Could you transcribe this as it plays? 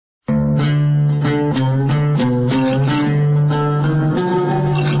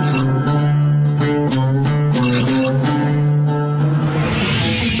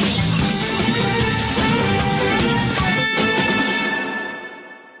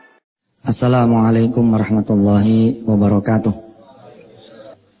Assalamualaikum warahmatullahi wabarakatuh.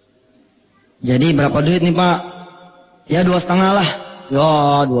 Jadi berapa duit nih Pak? Ya 2,5 lah.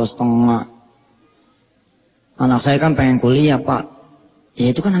 Ya 2,5. Anak saya kan pengen kuliah Pak.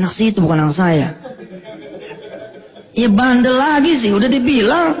 Ya itu kan anak situ bukan anak saya. Ya bandel lagi sih, udah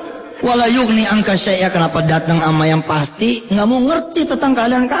dibilang wala yughni anka syai'a, kenapa datang sama yang pasti, nggak mau ngerti tentang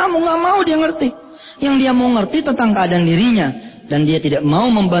keadaan kamu, nggak mau dia ngerti. Yang dia mau ngerti tentang keadaan dirinya, dan dia tidak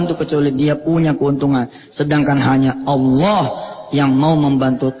mau membantu kecuali dia punya keuntungan. Sedangkan hanya Allah yang mau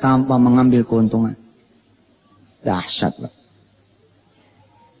membantu tanpa mengambil keuntungan. Dahsyat Pak.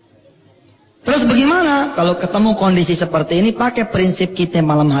 Terus bagaimana kalau ketemu kondisi seperti ini? Pakai prinsip kita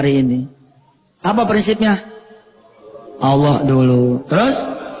malam hari ini. Apa prinsipnya? Allah dulu, terus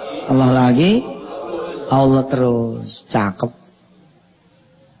Allah lagi, Allah terus. Cakep.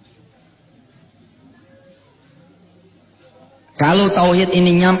 Kalau tauhid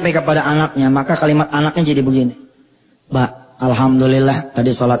ini nyampe kepada anaknya, maka kalimat anaknya jadi begini. Mbak, alhamdulillah tadi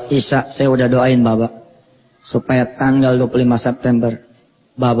sholat isya saya udah doain Bapak supaya tanggal 25 September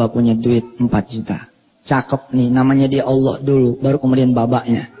Bapak punya duit 4 juta. Cakep nih, namanya dia Allah dulu, baru kemudian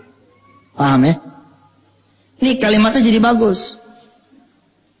babaknya. Paham ya? Ini kalimatnya jadi bagus.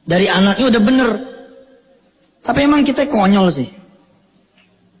 Dari anaknya udah bener. Tapi emang kita konyol sih.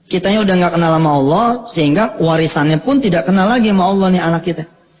 Kitanya udah gak kenal sama Allah, sehingga warisannya pun tidak kenal lagi sama Allah nih anak kita.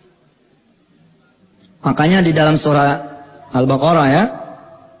 Makanya di dalam surah Al-Baqarah ya,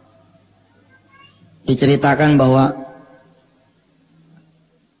 diceritakan bahwa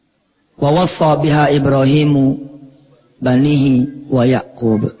wa wassa biha Ibrahimu banihi wa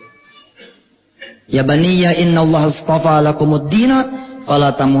Yaqub. Ya baniya innallaha astafa lakumud dina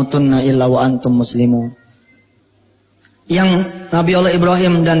fala tamutunna illa wa antum muslimun. Yang Nabi Allah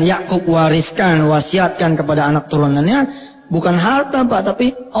Ibrahim dan Yakub wariskan, wasiatkan kepada anak turunannya bukan harta Pak,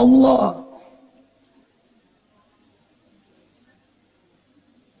 tapi Allah.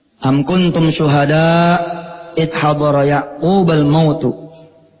 Am kuntum syuhada id hadara Yaqubal mautu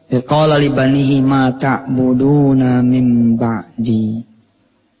id qala li banihi ma ta'buduna min ba'di.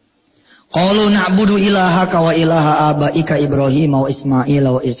 Qalu na'budu ilahaka wa ilaha abaika Ibrahim wa Ismail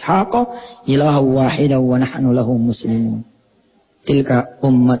wa Ishaq ilaha wahida wa nahnu lahu muslimun. Tilka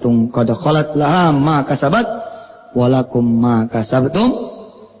ummatun qad khalat laha ma kasabat wa lakum ma kasabtum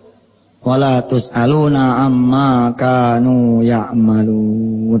wa la tus'aluna amma kanu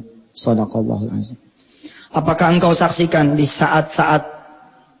ya'malun. Shadaqallahul azim. Apakah engkau saksikan di saat-saat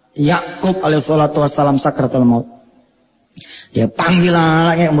Yakub alaihi salatu wassalam sakratul maut? Dia panggil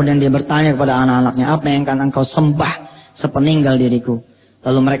anak-anaknya, kemudian dia bertanya kepada anak-anaknya, apa yang akan engkau sembah sepeninggal diriku?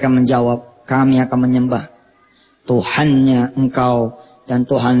 Lalu mereka menjawab, kami akan menyembah Tuhannya engkau dan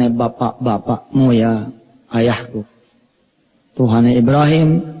Tuhannya bapak-bapakmu ya ayahku. Tuhannya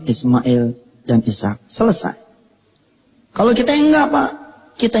Ibrahim, Ismail, dan Ishak. Selesai. Kalau kita enggak Pak,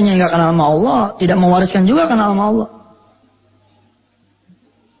 kitanya enggak kenal sama Allah, tidak mewariskan juga kenal sama Allah.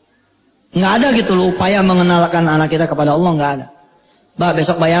 Nggak ada gitu loh upaya mengenalkan anak kita kepada Allah, nggak ada. Mbak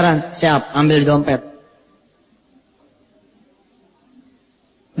besok bayaran, siap, ambil di dompet.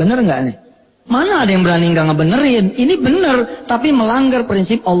 Bener nggak nih? Mana ada yang berani nggak ngebenerin? Ini bener, tapi melanggar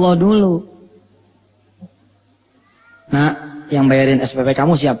prinsip Allah dulu. Nah, yang bayarin SPP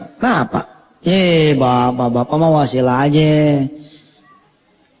kamu siapa? Bapak. Bapak mau wasilah aja.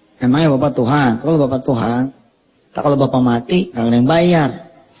 Emangnya Bapak Tuhan? Kalau Bapak Tuhan, tak kalau Bapak mati, nggak ada yang bayar.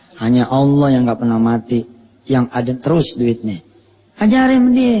 Hanya Allah yang gak pernah mati, yang ada terus duitnya. Ajarin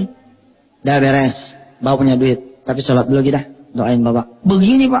dia. Dah beres, Bapak punya duit, tapi sholat dulu kita, doain Bapak.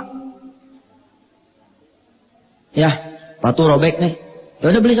 Begini Pak. Ya, batu robek nih. Ya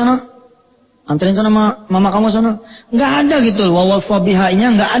udah beli sana, anterin sana mama kamu sana. Nggak ada gitu loh,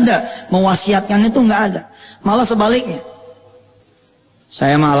 wawafabihainya nggak ada, mewasiatkan itu nggak ada. Malah sebaliknya.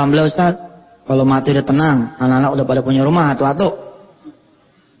 Saya mah alhamdulillah Ustaz, kalau mati udah tenang, anak-anak udah pada punya rumah, atu-atu.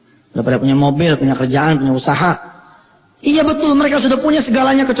 Udah pada punya mobil, punya kerjaan, punya usaha. Iya betul, mereka sudah punya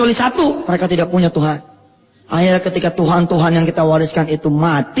segalanya kecuali satu. Mereka tidak punya Tuhan. Akhirnya ketika Tuhan yang kita wariskan itu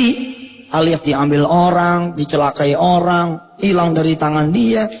mati, alias diambil orang, dicelakai orang, hilang dari tangan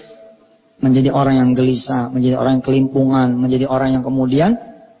dia, menjadi orang yang gelisah, menjadi orang yang kelimpungan, menjadi orang yang kemudian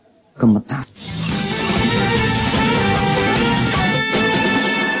gemetar.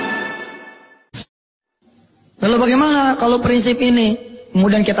 Lalu bagaimana kalau prinsip ini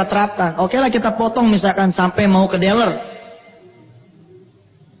kemudian kita terapkan? Oke lah kita potong misalkan sampai mau ke dealer.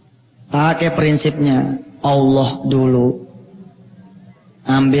 Pakai prinsipnya Allah dulu.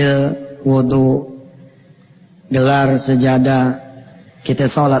 Ambil wudu, gelar sejadah,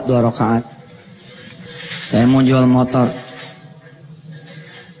 kita sholat 2 rakaat. Saya mau jual motor.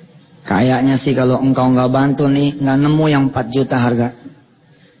 Kayaknya sih kalau engkau nggak bantu nih, nggak nemu yang 4 juta harga.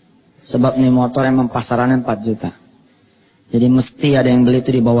 Sebab nih motor emang pasarannya 4 juta. Jadi mesti ada yang beli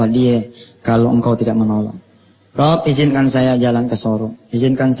itu di bawah dia kalau engkau tidak menolong. Rob, izinkan saya jalan ke showroom.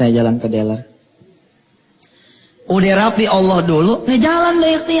 Izinkan saya jalan ke dealer. Udah rapi Allah dulu, nih jalan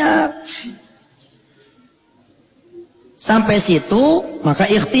deh ikhtiar. Sampai situ, maka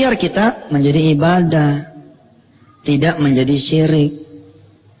ikhtiar kita menjadi ibadah. Tidak menjadi syirik.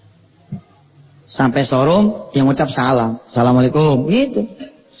 Sampai showroom, yang ucap salam. Assalamualaikum, gitu.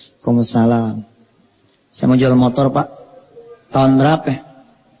 Waalaikumsalam. Saya mau jual motor, Pak. Tahun berapa?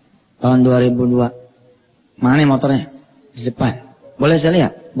 Tahun 2002. Mana motornya? Di depan. Boleh saya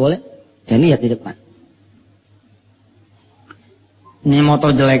lihat? Boleh. Saya lihat di depan. Ini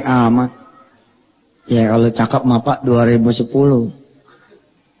motor jelek amat. Ya kalau cakep mah Pak 2010.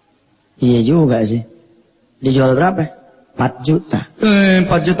 Iya juga sih. Dijual berapa? 4 juta. 4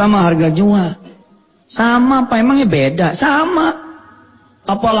 juta mah harga jual. Sama Pak, emangnya beda? Sama.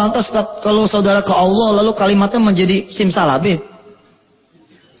 Apa lantas kalau saudara ke Allah lalu kalimatnya menjadi simsalabim?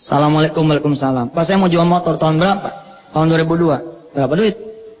 Assalamualaikum, waalaikumsalam. Pak saya mau jual motor tahun berapa? Tahun 2002. Berapa duit?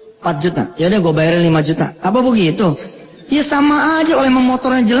 4 juta. Ya udah gue bayarin 5 juta. Apa begitu? Ya sama aja. Kalau emang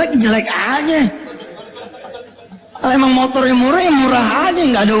motornya jelek, jelek aja. Kalau emang motornya murah, ya murah aja.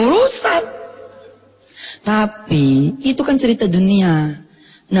 Nggak ada urusan. Tapi itu kan cerita dunia.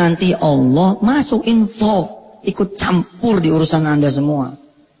 Nanti Allah masuk involve, ikut campur di urusan Anda semua.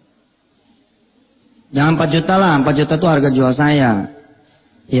 Jangan 4 juta lah, 4 juta itu harga jual saya.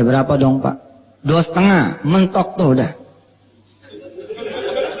 Ya berapa dong Pak? 2,5, mentok tuh udah.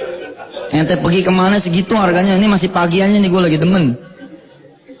 Ente pergi kemana segitu harganya, ini masih pagi aja nih gue lagi demen.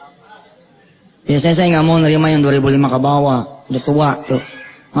 Biasanya saya nggak mau nerima yang 2005 ke bawah, udah tua tuh.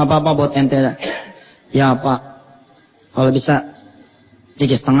 Nggak apa-apa buat ente dah. Ya Pak, kalau bisa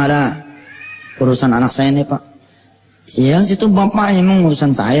 3,5 dah. Urusan anak saya nih Pak. Iya situ bapak emang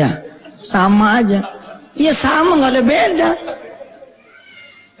urusan saya. Sama aja. Iya sama, nggak ada beda.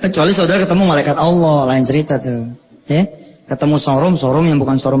 Kecuali saudara ketemu malaikat Allah, lain cerita tuh. Ya? Ketemu showroom yang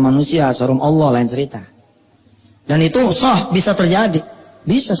bukan showroom manusia, showroom Allah, lain cerita. Dan itu bisa terjadi.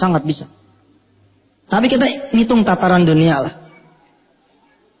 Bisa, sangat bisa. Tapi kita hitung tataran dunia lah.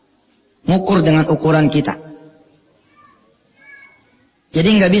 Ngukur dengan ukuran kita. Jadi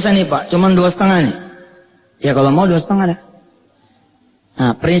nggak bisa nih Pak, cuman 2,5 nih. Ya kalau mau 2,5 dah.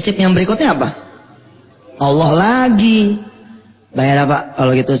 Nah, prinsip yang berikutnya apa? Allah lagi. Bayar apa?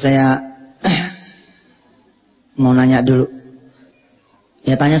 Kalau gitu saya mau nanya dulu.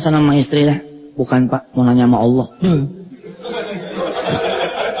 Ya tanya sama istri lah. Bukan Pak, mau nanya sama Allah.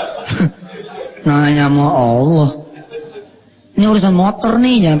 Nanya sama Allah. Ini urusan motor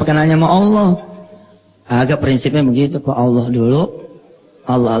nih, jangan pakai nanya sama Allah. Agak prinsipnya begitu Pak, Allah dulu,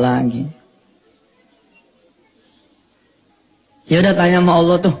 Allah lagi. Ya udah tanya sama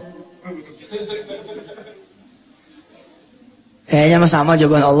Allah tuh. Kayaknya sama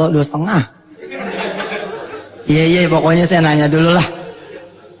jawaban Allah 2,5. Iya pokoknya saya nanya dulu lah.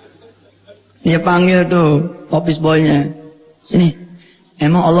 Dia panggil tuh office boy-nya. Sini.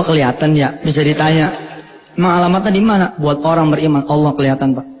 Emang Allah kelihatan ya? Bisa ditanya. Emang alamatnya di mana? Buat orang beriman Allah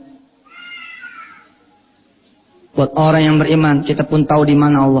kelihatan Pak. Buat orang yang beriman kita pun tahu di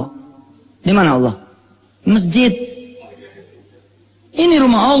mana Allah. Di mana Allah? Masjid. Ini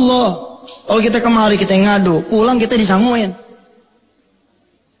rumah Allah. Kalau kita kemari kita ngadu, pulang kita disanguin.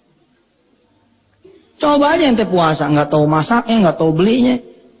 Coba aja ente puasa, nggak tahu masaknya, nggak tahu belinya,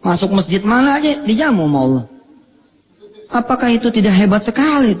 masuk masjid mana aja dijamu sama Allah. Apakah itu tidak hebat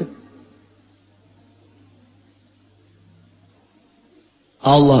sekali itu?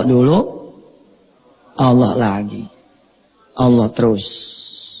 Allah dulu, Allah lagi, Allah terus.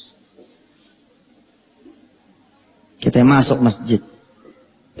 Kita masuk masjid,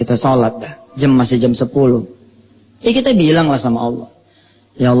 kita sholat dah, masih jam 10. Ya kita bilang lah sama Allah.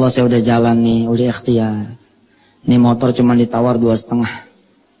 Ya Allah saya udah jalan nih, udah ikhtiar. Nih motor cuma ditawar 2,5.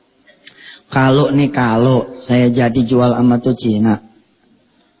 Kalau saya jadi jual sama tuh Cina.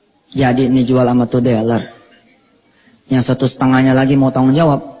 Jadi nih jual sama tuh dealer. Yang 1,5-nya lagi mau tanggung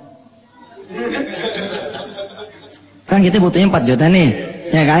jawab. Kan kita butuhnya 4 juta nih.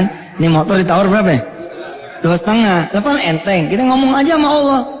 Ya kan? Nih motor ditawar berapa? 2,5. Lepas enteng. Kita ngomong aja sama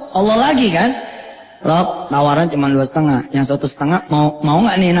Allah. Allah lagi kan? Rob, tawaran cuma 2,5. Yang 1,5 mau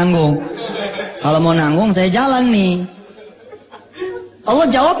nggak nih nanggung? Kalau mau nanggung saya jalan nih. Allah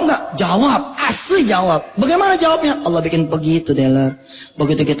jawab nggak? Jawab, asli jawab. Bagaimana jawabnya? Allah bikin begitu dealer.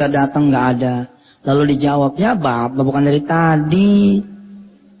 Begitu kita datang nggak ada. Lalu dijawab, ya Bapak bukan dari tadi.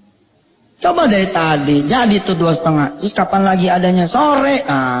 Coba dari tadi, jadi tuh 2,5. Terus kapan lagi adanya? Sore.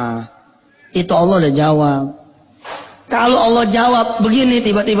 Itu Allah udah jawab. Kalau Allah jawab begini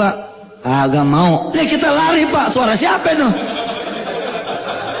tiba-tiba, agak mau. Kita lari Pak, suara siapa itu?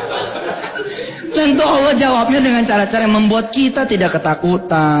 Tentu Allah jawabnya dengan cara-cara yang membuat kita tidak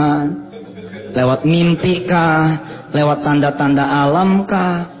ketakutan. Lewat mimpi kah? Lewat tanda-tanda alam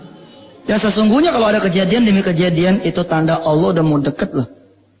kah? Dan sesungguhnya kalau ada kejadian demi kejadian, itu tanda Allah udah mau deket loh.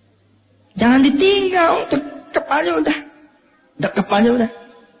 Jangan ditinggal, dekep aja udah. Dekep aja udah.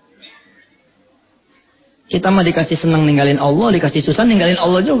 Kita mah dikasih senang ninggalin Allah, dikasih susah ninggalin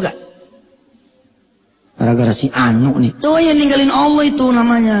Allah juga. Gara-gara si Anu nih. Tuh yang ninggalin Allah itu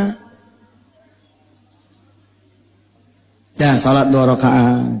namanya. Dan salat 2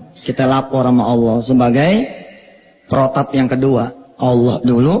 rakaat. Kita lapor sama Allah sebagai protap yang kedua. Allah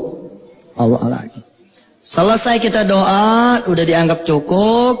dulu, Allah lagi. Selesai kita doa, udah dianggap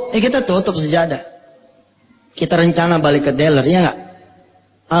cukup, kita tutup sejadah. Kita rencana balik ke dealer, ya nggak?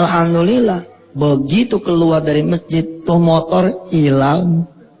 Alhamdulillah, begitu keluar dari masjid, tuh motor hilang.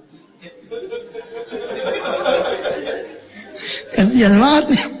 Kasihan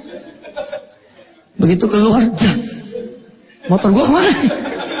banget nih. Begitu keluar, motor gua kemana nih?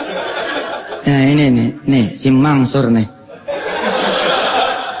 Nah ini nih si Mangsur nih.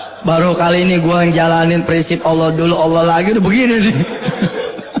 Baru kali ini gua jalanin prinsip Allah dulu Allah lagi udah begini nih.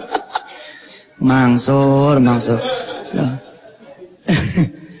 Mangsur.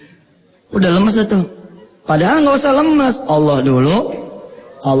 Udah lemes dah tuh. Padahal nggak usah lemes. Allah dulu,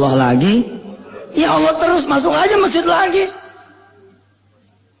 Allah lagi. Ya Allah terus masuk aja masjid lagi.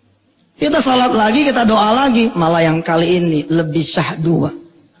 Kita salat lagi, kita doa lagi. Malah yang kali ini lebih syahdu,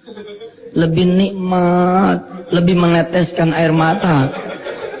 lebih nikmat, lebih meneteskan air mata.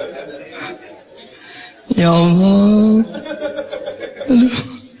 Ya Allah, aduh,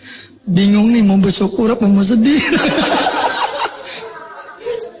 bingung nih mau bersyukur apa mau sedih.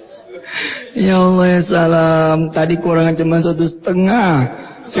 Ya Allah ya salam, tadi kurangnya cuma 1,5,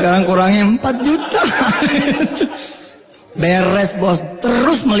 sekarang kurangnya 4 juta. Beres bos,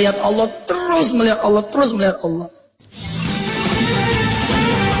 terus melihat Allah, terus melihat Allah, terus melihat Allah.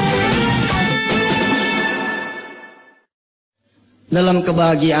 Dalam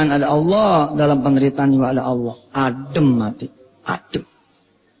kebahagiaan ada Allah, dalam penderitaan juga ada Allah. Adem mati, adem.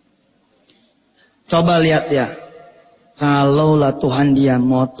 Coba lihat ya, kalaulah Tuhan dia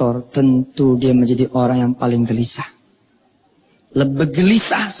motor, tentu dia menjadi orang yang paling gelisah. Lebih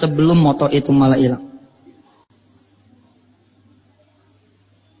gelisah sebelum motor itu malah hilang.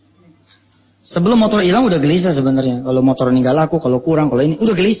 Sebelum motor hilang udah gelisah sebenarnya. Kalau motor ini gak laku, kalau kurang, kalau ini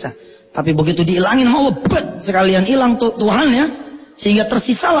udah gelisah. Tapi begitu dihilangin sama Allah, sekalian hilang tuh Tuhan ya. Sehingga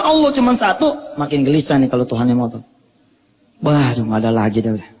tersisalah Allah cuma satu, makin gelisah nih kalau Tuhan yang motor. Wah, gak ada lagi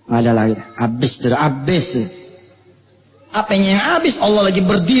dah udah. Gak ada lagi dah. Habis dah, habis. Apanya yang habis? Allah lagi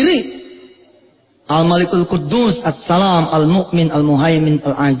berdiri. Al-Malikul Quddus, As-Salam, Al-Mu'min, Al-Muhaimin,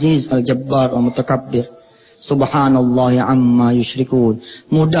 Al-Aziz, Al-Jabbar, Al-Mutakabbir. Subhanallah ya amma yusyrikun.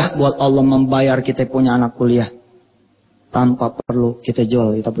 Mudah buat Allah membayar kita punya anak kuliah tanpa perlu kita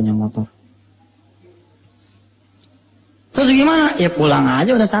jual kita punya motor. Terus gimana? Ya pulang aja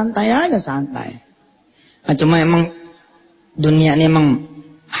udah santai aja, santai. Nah, cuma emang dunia ini emang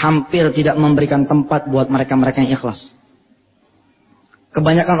hampir tidak memberikan tempat buat mereka-mereka yang ikhlas.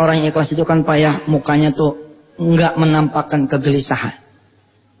 Kebanyakan orang yang ikhlas itu kan payah, mukanya tuh nggak menampakkan kegelisahan.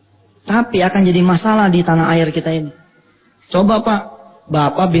 Tapi akan jadi masalah di tanah air kita ini. Coba Pak,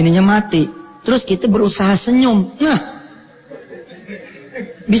 bapak bininya mati, terus kita berusaha senyum. Nah,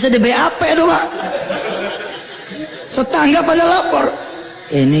 bisa di BAP dong Pak. Tetangga pada lapor.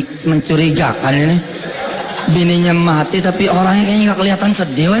 Ini mencurigakan ini. Bininya mati tapi orangnya kayaknya nggak kelihatan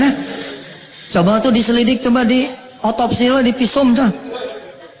sedih. Nah. Coba tuh diselidik, coba di otopsi lo, di visum tuh.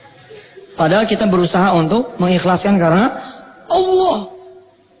 Padahal kita berusaha untuk mengikhlaskan karena Allah.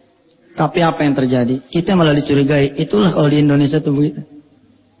 Tapi apa yang terjadi? Kita malah dicurigai. Itulah kalau di Indonesia tuh begitu.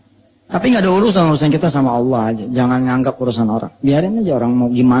 Tapi nggak ada urusan kita sama Allah aja. Jangan nganggap urusan orang. Biarin aja orang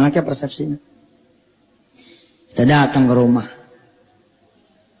mau gimana kayak persepsinya. Kita datang ke rumah.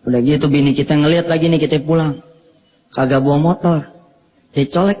 Udah gitu bini kita ngelihat lagi nih kita pulang. Kagak bawa motor.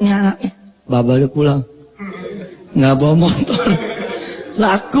 Dicolek nih anaknya. Baba udah pulang. Nggak bawa motor.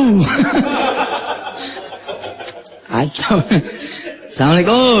 Laku. Kacau.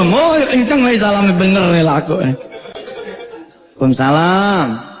 Assalamualaikum. Oh kenceng nih salamnya bener nih laku. Waalaikumsalam.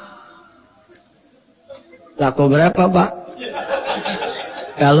 Laku berapa Pak?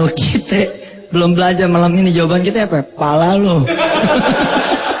 Kalau kita belum belajar malam ini jawaban kita apa? Pala lo.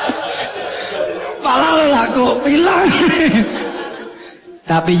 Pala lo laku hilang.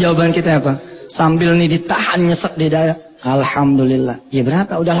 Tapi jawaban kita apa? Sambil nih ditahan nyesek di dada. Alhamdulillah. Ya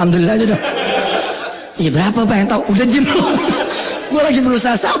berapa? Udah alhamdulillah aja dong. Iya berapa Pak yang tahu? Udah diem. Gue lagi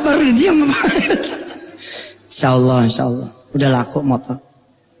berusaha sabar nih, diem. Insya Allah. Udah laku motor.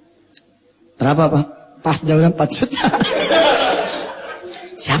 Berapa Pak? Pas jauh 4 juta.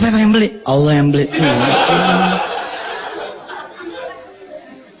 Siapa yang beli? Allah yang beli.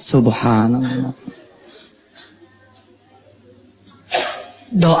 Subhanallah.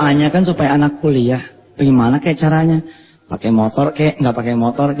 Doanya kan supaya anak kuliah. Bagaimana kayak caranya? Pakai motor kek, nggak pakai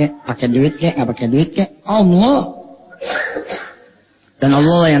motor kek, pakai duit kek, nggak pakai duit kek. Allah. Dan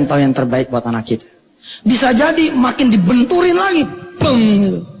Allah yang tahu yang terbaik buat anak kita. Bisa jadi makin dibenturin lagi.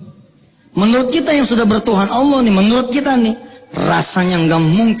 Beng. Menurut kita yang sudah bertuhan Allah nih, menurut kita nih, rasanya nggak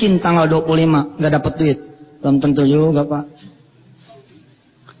mungkin tanggal 25 nggak dapat duit. Belum tentu juga Pak.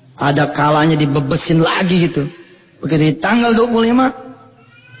 Ada kalanya dibebesin lagi gitu. Begitu di tanggal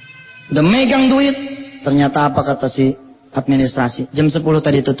 25 udah megang duit, ternyata apa kata si administrasi? Jam 10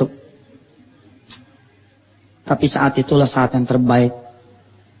 tadi tutup. Tapi saat itulah saat yang terbaik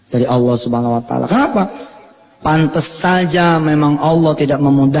dari Allah Subhanahu wa taala. Kenapa? Pantas saja memang Allah tidak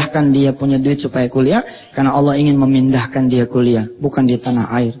memudahkan dia punya duit supaya kuliah, karena Allah ingin memindahkan dia kuliah, bukan di tanah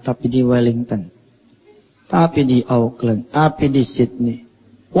air, tapi di Wellington, tapi di Auckland, tapi di Sydney.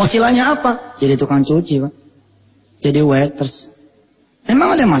 Wasilahnya apa? Jadi tukang cuci, Pak. Jadi waiters.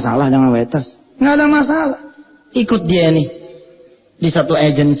 Emang ada masalah dengan waiters? Nggak ada masalah. Ikut dia nih di satu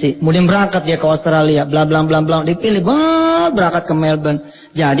agensi, kemudian berangkat dia ke Australia, bla bla bla bla, dipilih banget berangkat ke Melbourne.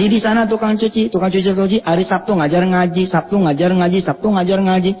 Jadi di sana tukang cuci, hari Sabtu ngajar ngaji, Sabtu ngajar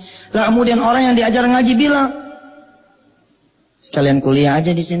ngaji. Lah kemudian orang yang diajar ngaji bilang, sekalian kuliah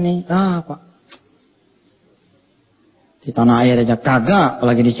aja di sini. Ah Pak, di tanah air aja kagak,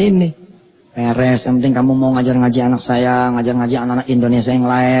 apalagi di sini. Beres, yang penting kamu mau ngajar ngaji anak saya, ngajar ngaji anak-anak Indonesia yang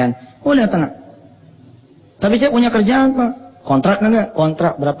lain. Udah tenang. Tapi saya punya kerjaan Pak. Kontrak enggak?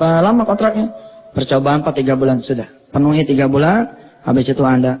 Kontrak. Berapa lama kontraknya? Percobaan Pak 3 bulan sudah. Penuhi 3 bulan, habis itu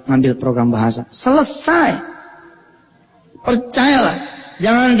Anda ngambil program bahasa. Selesai. Percayalah.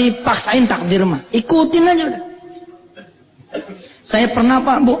 Jangan dipaksain takdir mah. Ikutin aja udah. Saya pernah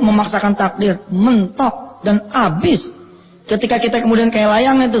Pak Bu memaksakan takdir. Mentok dan habis. Ketika kita kemudian kayak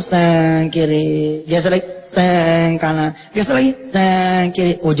layang itu seng kiri, geser lagi seng kanan, geser lagi seng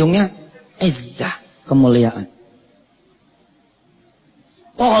kiri, ujungnya izzah, kemuliaan.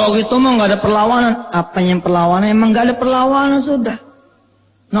 Oh kalau gitu mah nggak ada perlawanan. Apa yang perlawanan? Emang nggak ada perlawanan sudah.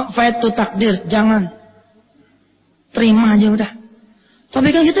 No fight to takdir, jangan. Terima aja udah. Tapi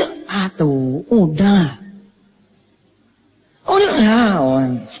kan gitu, udah. Oh ya,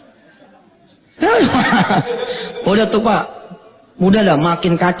 udah tuh Pak. Udah dah,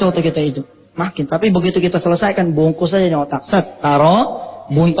 makin kacau tuh kita hidup. Makin. Tapi begitu kita selesaikan, bungkus aja di otak. Set, taruh,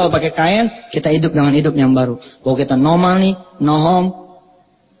 buntal pakai kain, kita hidup dengan hidup yang baru. Bahwa kita no money, no home,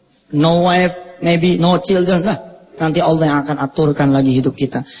 no wife, maybe no children. Nah, nanti Allah yang akan aturkan lagi hidup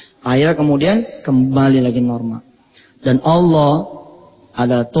kita. Akhirnya kemudian kembali lagi normal. Dan Allah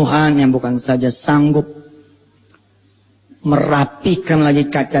adalah Tuhan yang bukan saja sanggup merapikan lagi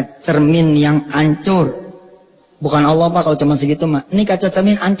kaca cermin yang hancur. Bukan Allah Pak kalau cuma segitu mah. Ini kaca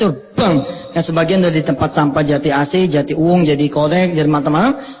cermin hancur, bang. Yang sebagian dari tempat sampah Jati AC, Jati Uung, jadi korek, jadi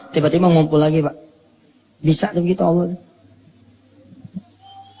macam-macam, tiba-tiba ngumpul lagi Pak. Bisa begitu Allah.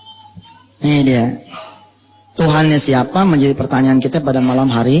 Ini dia. Tuhannya siapa menjadi pertanyaan kita pada malam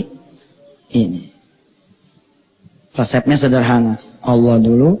hari ini. Resepnya sederhana. Allah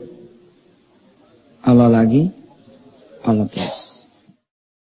dulu, Allah lagi, Allah terus.